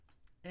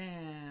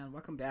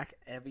welcome back,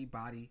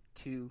 everybody,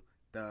 to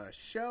the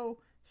show,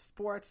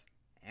 Sports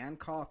and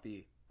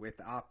Coffee with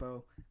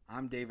Oppo.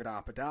 I'm David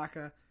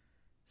Apodaca.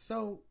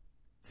 So,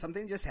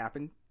 something just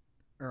happened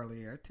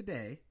earlier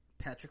today.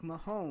 Patrick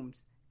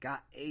Mahomes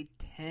got a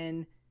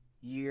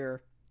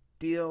 10-year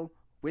deal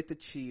with the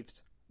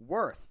Chiefs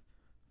worth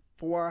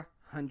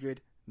 $400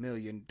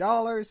 million.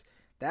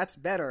 That's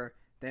better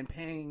than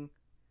paying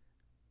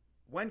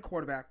one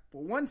quarterback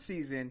for one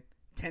season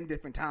 10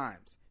 different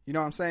times. You know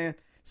what I'm saying?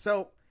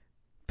 So,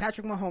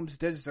 Patrick Mahomes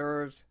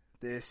deserves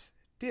this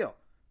deal.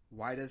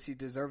 Why does he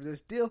deserve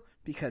this deal?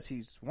 Because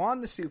he's won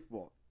the Super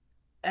Bowl.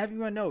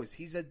 Everyone knows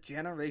he's a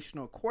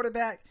generational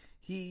quarterback.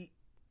 He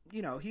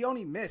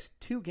only missed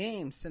 2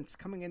 games since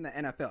coming in the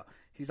NFL.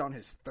 He's on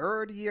his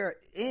 3rd year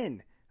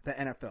in the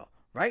NFL.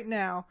 Right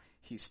now,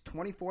 he's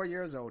 24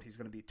 years old. He's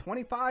going to be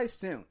 25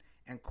 soon.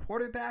 And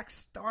quarterbacks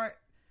start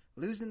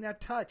losing their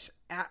touch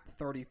at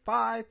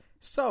 35.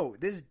 So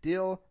this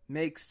deal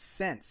makes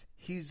sense.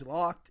 He's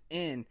locked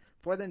in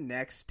for the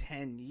next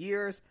 10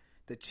 years.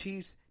 The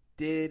Chiefs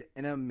did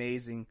an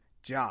amazing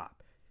job.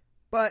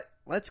 But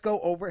let's go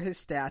over his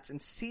stats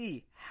and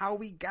see how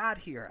we got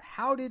here.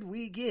 How did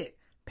we get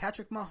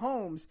Patrick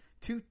Mahomes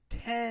to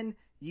 10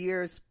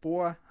 years,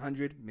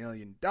 $400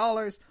 million?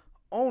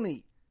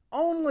 Only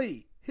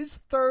his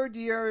 3rd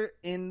year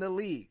in the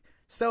league.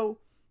 So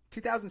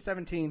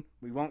 2017,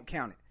 we won't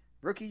count it.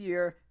 Rookie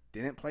year,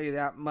 didn't play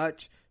that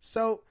much.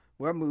 So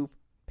we'll move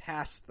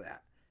past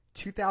that.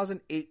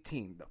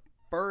 2018, the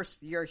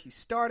first year he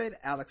started.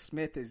 Alex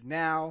Smith is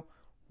now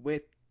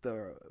with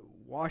the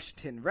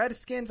Washington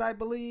Redskins, I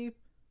believe.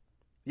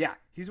 Yeah,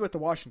 he's with the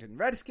Washington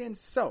Redskins.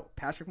 So,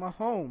 Patrick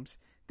Mahomes,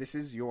 this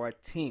is your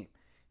team.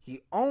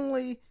 He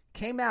only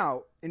came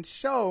out and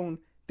shown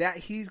that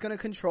he's going to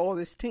control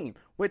this team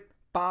with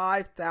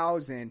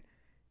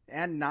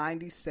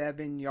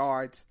 5,097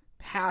 yards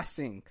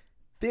passing,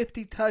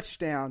 50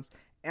 touchdowns,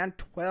 and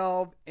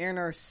 12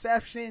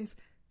 interceptions.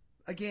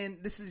 Again,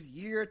 this is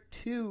year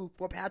 2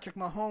 for Patrick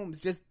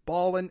Mahomes just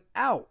balling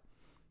out.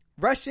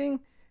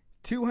 Rushing,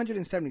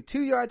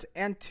 272 yards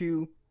and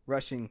 2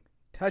 rushing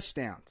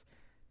touchdowns.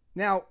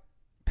 Now,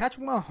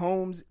 Patrick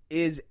Mahomes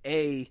is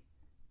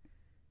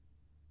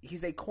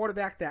he's a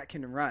quarterback that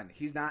can run.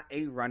 He's not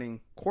a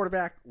running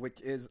quarterback, which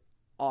is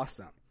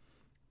awesome.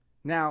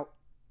 Now,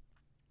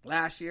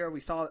 last year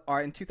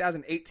in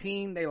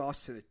 2018, they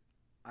lost to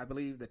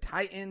the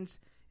Titans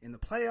in the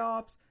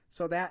playoffs.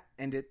 So that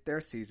ended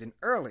their season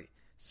early.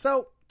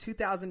 So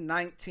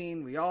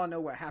 2019, we all know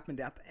what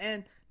happened at the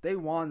end. They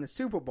won the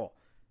Super Bowl.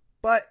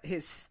 But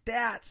his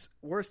stats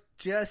were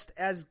just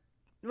as,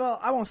 well,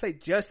 I won't say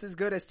just as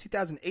good as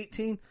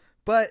 2018,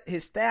 but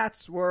his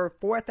stats were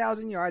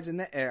 4,000 yards in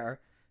the air,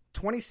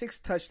 26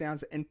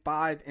 touchdowns, and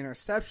 5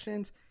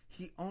 interceptions.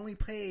 He only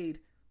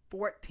played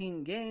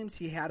 14 games.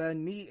 He had a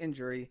knee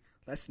injury.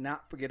 Let's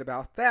not forget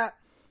about that.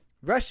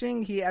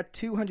 Rushing, he had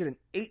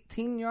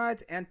 218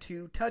 yards and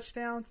 2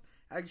 touchdowns.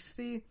 As you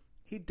see,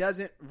 he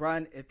doesn't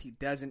run if he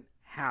doesn't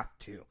have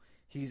to.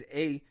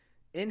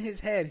 In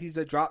his head, he's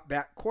a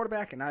drop-back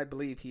quarterback, and I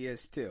believe he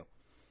is too.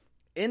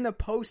 In the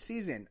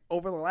postseason,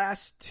 over the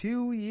last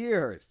 2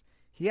 years,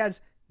 he has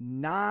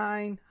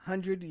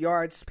 900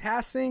 yards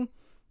passing,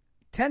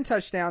 10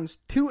 touchdowns,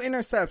 2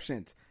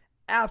 interceptions.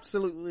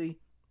 Absolutely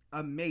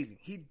amazing.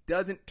 He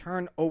doesn't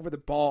turn over the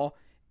ball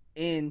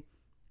in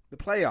the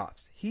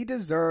playoffs. He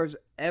deserves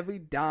every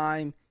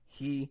dime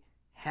he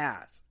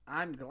has.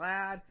 I'm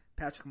glad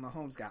Patrick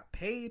Mahomes got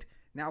paid.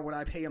 Now, would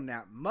I pay him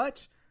that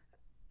much?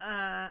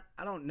 I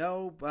don't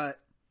know, but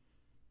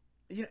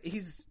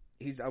he's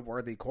a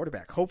worthy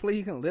quarterback. Hopefully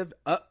he can live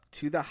up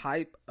to the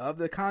hype of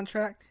the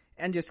contract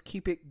and just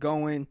keep it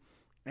going,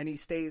 and he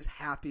stays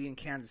happy in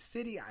Kansas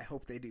City. I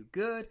hope they do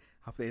good.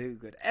 I hope they do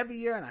good every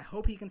year, and I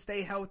hope he can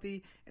stay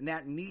healthy and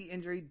that knee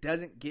injury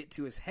doesn't get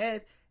to his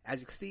head.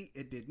 As you can see,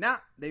 it did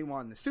not. They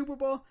won the Super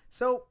Bowl.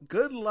 So,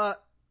 good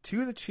luck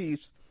to the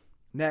Chiefs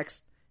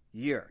next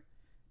year.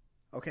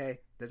 Okay,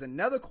 there's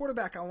another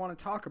quarterback I want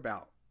to talk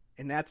about,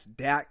 and that's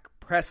Dak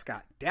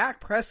Prescott. Dak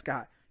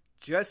Prescott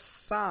just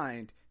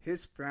signed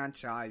his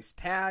franchise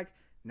tag.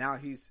 Now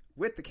he's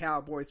with the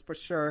Cowboys for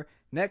sure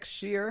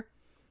next year.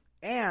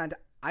 And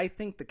I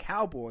think the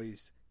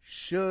Cowboys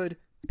should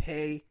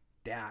pay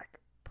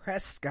Dak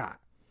Prescott.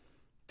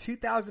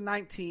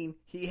 2019,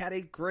 he had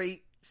a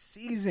great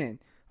season.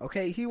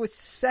 Okay, he was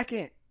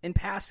 2nd in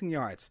passing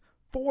yards,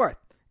 4th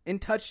in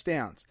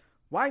touchdowns.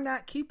 Why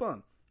not keep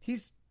him?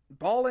 He's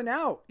balling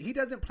out. He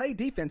doesn't play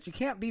defense. You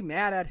can't be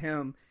mad at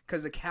him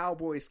because the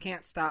Cowboys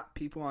can't stop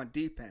people on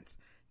defense.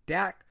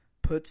 Dak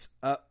puts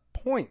up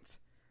points.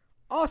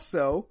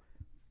 Also,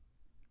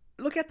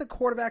 look at the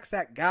quarterbacks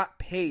that got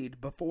paid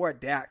before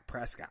Dak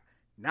Prescott.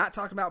 Not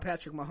talking about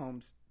Patrick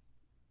Mahomes.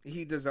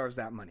 He deserves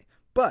that money.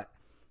 But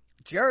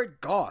Jared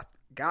Goff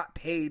got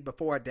paid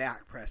before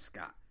Dak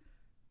Prescott.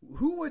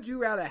 Who would you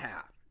rather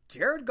have,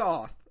 Jared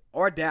Goff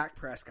or Dak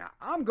Prescott?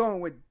 I'm going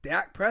with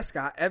Dak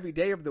Prescott every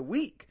day of the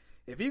week.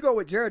 If you go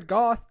with Jared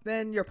Goff,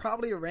 then you're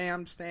probably a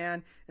Rams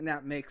fan, and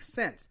that makes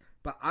sense.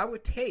 But I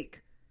would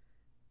take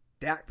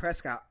Dak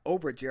Prescott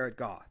over Jared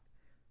Goff.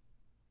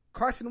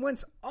 Carson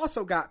Wentz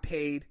also got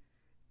paid,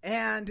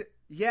 and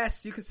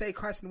yes, you could say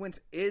Carson Wentz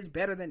is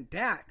better than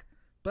Dak,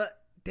 but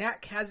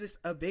Dak has this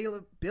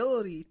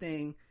availability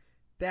thing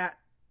that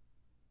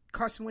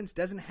Carson Wentz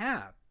doesn't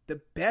have. The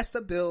best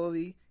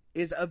ability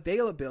is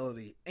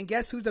availability, and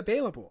guess who's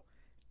available?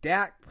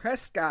 Dak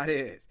Prescott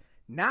is,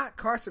 not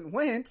Carson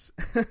Wentz.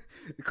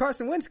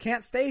 Carson Wentz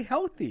can't stay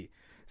healthy.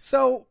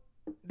 So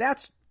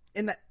that's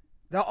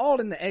they're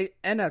all in the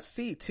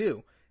NFC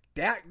too.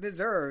 Dak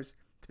deserves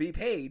to be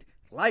paid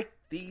like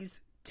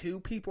these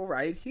two people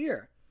right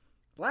here.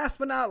 Last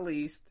but not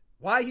least,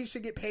 why he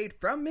should get paid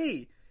from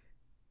me.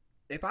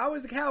 If I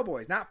was the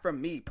Cowboys, not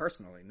from me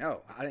personally,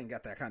 no, I didn't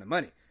got that kind of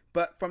money,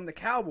 but from the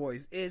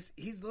Cowboys, is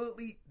he's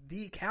literally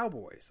the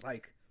Cowboys.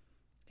 Like,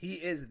 he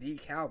is the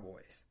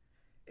Cowboys.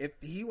 If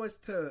he was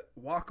to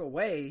walk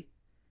away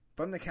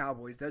from the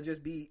Cowboys, they'll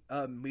just be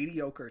a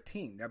mediocre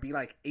team. They'll be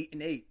like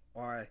 8-8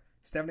 or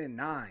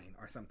 7-9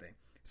 or something.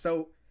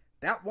 So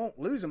that won't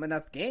lose them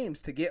enough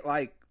games to get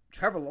like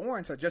Trevor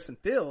Lawrence or Justin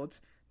Fields.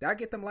 That'll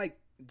get them like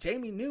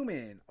Jamie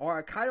Newman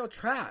or Kyle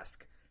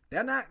Trask.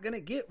 They're not going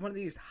to get one of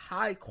these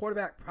high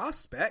quarterback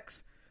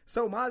prospects.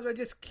 So might as well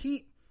just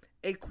keep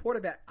a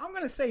quarterback. I'm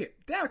going to say it.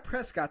 Dak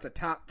Prescott's a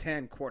top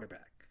 10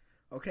 quarterback.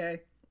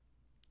 Okay?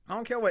 I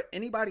don't care what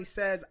anybody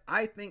says.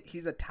 I think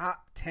he's a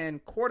top 10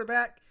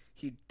 quarterback.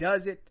 He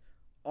does it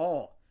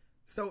all.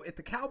 So if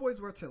the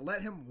Cowboys were to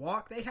let him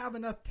walk, they have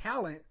enough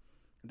talent.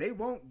 They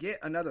won't get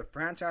another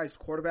franchise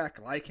quarterback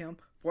like him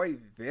for a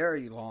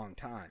very long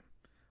time.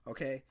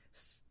 Okay?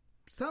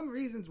 Some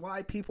reasons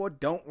why people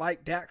don't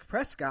like Dak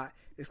Prescott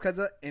is because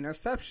of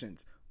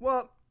interceptions.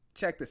 Well,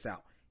 check this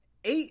out.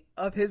 8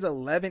 of his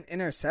 11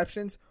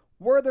 interceptions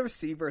were the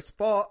receiver's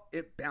fault.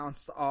 It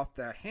bounced off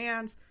their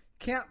hands.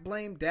 Can't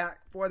blame Dak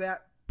for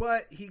that,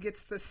 but he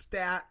gets the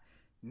stat,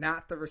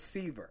 not the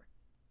receiver.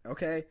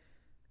 Okay?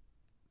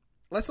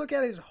 Let's look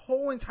at his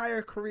whole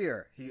entire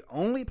career. He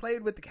only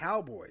played with the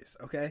Cowboys.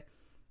 Okay?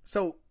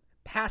 So,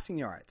 passing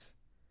yards.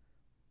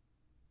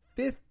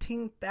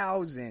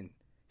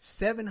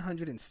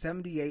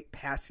 15,778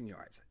 passing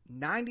yards.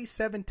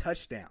 97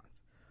 touchdowns.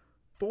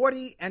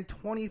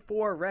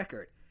 40-24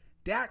 record.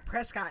 Dak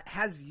Prescott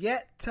has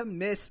yet to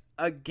miss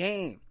a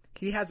game.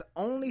 He has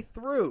only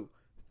threw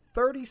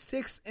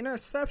 36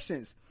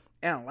 interceptions.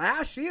 And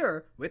last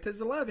year, with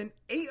his 11,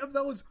 8 of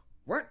those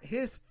weren't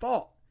his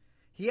fault.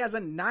 He has a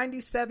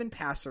 97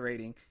 passer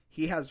rating.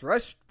 He has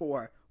rushed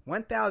for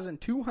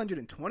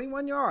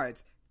 1,221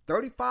 yards,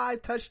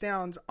 35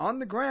 touchdowns on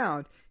the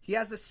ground. He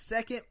has the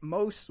second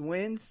most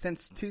wins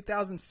since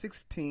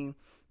 2016.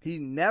 He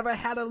never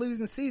had a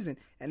losing season,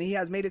 and he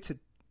has made it to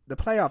the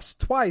playoffs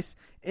twice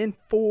in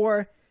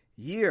 4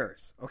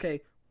 years.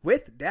 Okay,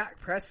 with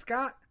Dak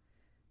Prescott,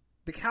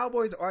 the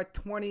Cowboys are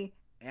 20-10.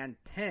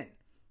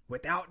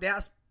 Without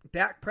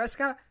Dak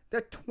Prescott,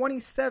 they're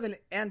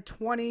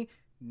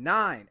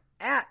 27-29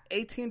 at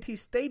AT&T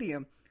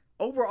Stadium.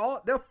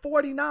 Overall, they're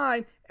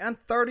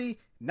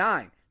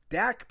 49-39.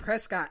 Dak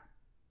Prescott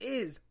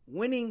is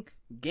winning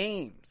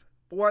games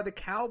for the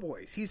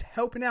Cowboys. He's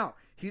helping out.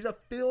 He's a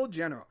field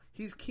general.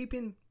 He's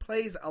keeping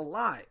plays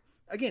alive.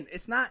 Again,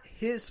 it's not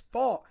his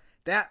fault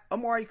that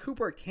Amari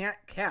Cooper can't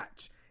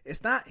catch.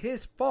 It's not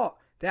his fault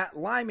that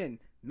linemen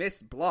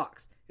miss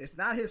blocks. It's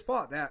not his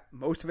fault that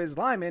most of his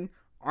linemen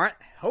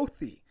aren't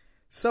healthy.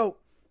 So,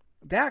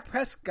 Dak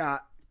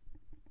Prescott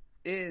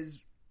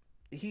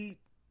he's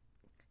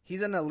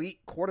an elite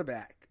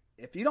quarterback.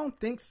 If you don't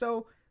think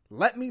so,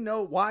 let me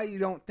know why you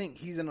don't think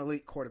he's an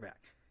elite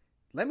quarterback.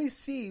 Let me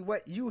see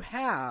what you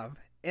have,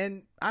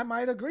 and I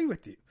might agree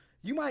with you.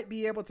 You might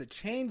be able to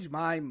change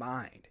my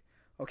mind.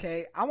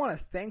 Okay, I want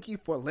to thank you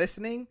for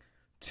listening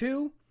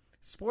to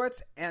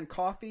Sports and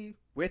Coffee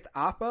with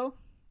Oppo.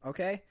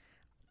 Okay,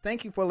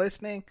 thank you for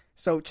listening.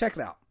 So check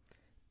it out.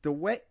 The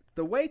way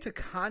to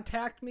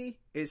contact me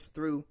is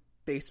through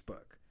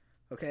Facebook.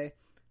 Okay,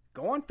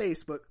 go on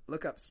Facebook,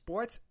 look up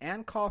Sports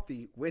and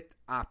Coffee with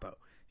Oppo.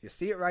 You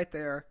see it right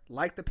there.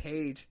 Like the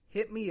page,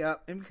 hit me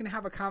up, and we can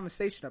have a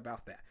conversation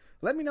about that.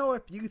 Let me know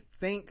if you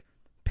think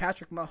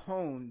Patrick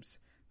Mahomes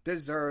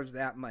deserves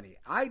that money.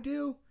 I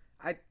do.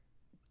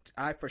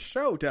 I for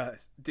sure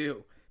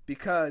do,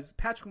 because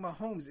Patrick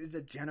Mahomes is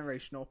a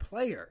generational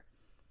player.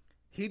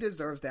 He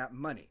deserves that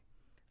money.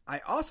 I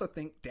also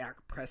think Dak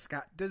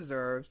Prescott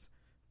deserves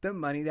the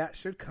money that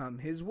should come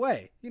his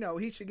way. You know,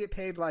 he should get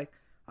paid like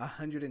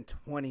 $120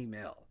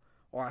 million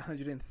or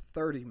 $130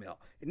 million.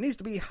 It needs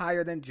to be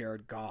higher than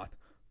Jared Goff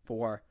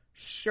for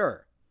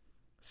sure.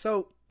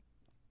 So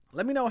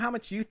let me know how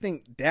much you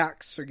think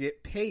Dak should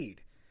get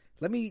paid.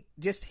 Let me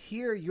just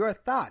hear your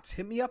thoughts.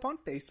 Hit me up on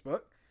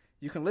Facebook.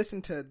 You can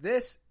listen to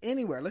this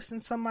anywhere. Listen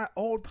to some of my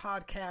old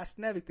podcasts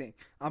and everything.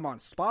 I'm on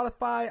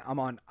Spotify. I'm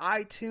on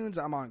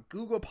iTunes. I'm on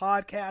Google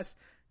Podcasts.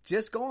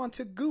 Just go on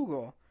to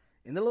Google.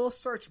 In the little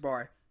search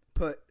bar,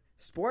 put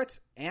Sports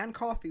and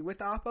Coffee with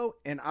Oppo,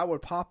 and I will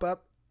pop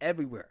up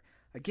everywhere.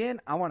 Again,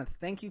 I want to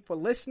thank you for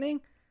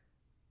listening.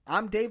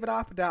 I'm David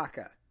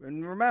Apodaca.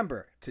 And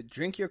remember to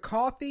drink your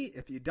coffee.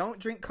 If you don't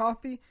drink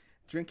coffee,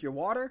 drink your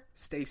water,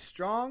 stay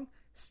strong,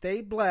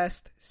 stay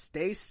blessed,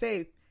 stay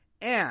safe,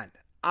 and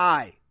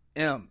I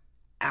am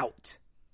out.